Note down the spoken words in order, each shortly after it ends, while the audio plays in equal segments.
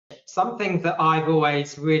something that I've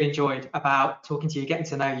always really enjoyed about talking to you, getting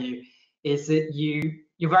to know you, is that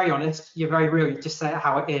you're very honest, you're very real, you just say it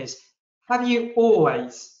how it is. Have you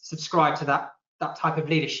always subscribed to that type of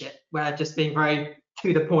leadership, where just being very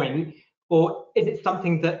to the point, or is it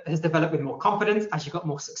something that has developed with more confidence as you got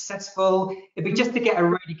more successful? It'd be just to get a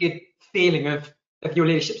really good feeling of your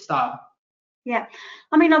leadership style. Yeah,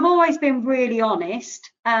 I mean, I've always been really honest,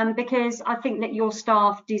 because I think that your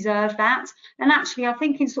staff deserve that. And actually, I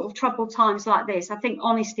think in sort of troubled times like this, I think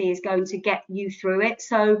honesty is going to get you through it.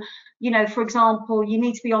 So, you know, for example, you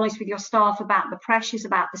need to be honest with your staff about the pressures,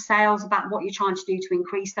 about the sales, about what you're trying to do to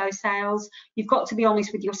increase those sales. You've got to be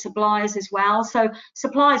honest with your suppliers as well. So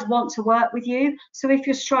suppliers want to work with you. So if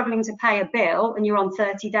you're struggling to pay a bill and you're on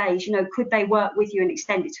 30 days, you know, could they work with you and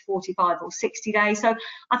extend it to 45 or 60 days? So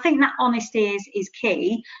I think that honesty is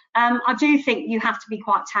key. I do think you have to be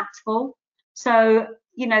quite tactful. So,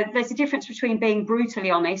 you know, there's a difference between being brutally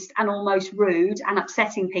honest and almost rude and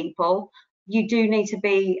upsetting people. You do need to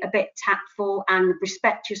be a bit tactful and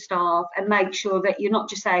respect your staff and make sure that you're not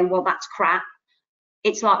just saying, well, that's crap.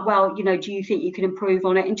 It's like, well, you know, do you think you can improve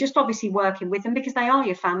on it? And just obviously working with them, because they are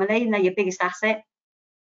your family and they're your biggest asset.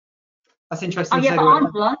 That's interesting. Oh yeah, but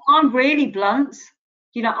I'm blunt. I'm really blunt.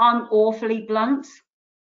 You know, I'm awfully blunt.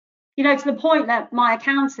 You know, to the point that my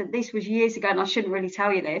accountant, this was years ago, and I shouldn't really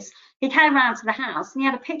tell you this, he came round to the house and he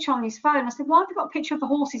had a picture on his phone. I said, why have you got a picture of the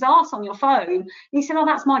horse's arse on your phone? And he said, oh,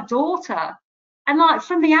 that's my daughter. And like,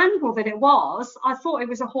 from the angle that it was, I thought it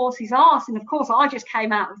was a horse's arse. And of course, I just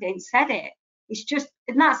came out with it and said it. It's just,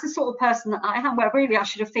 and that's the sort of person that I am, where really I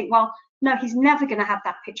should have think, well, no, he's never going to have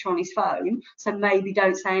that picture on his phone, so maybe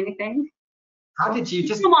don't say anything. How did you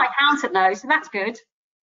just... My accountant knows, so that's good.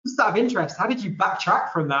 Just out of interest, how did you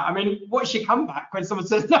backtrack from that? I mean, what's your comeback when someone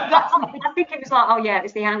says, no, that's I think it was like, oh yeah, it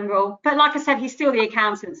was the angle. But like I said, he's still the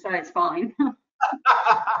accountant, so it's fine.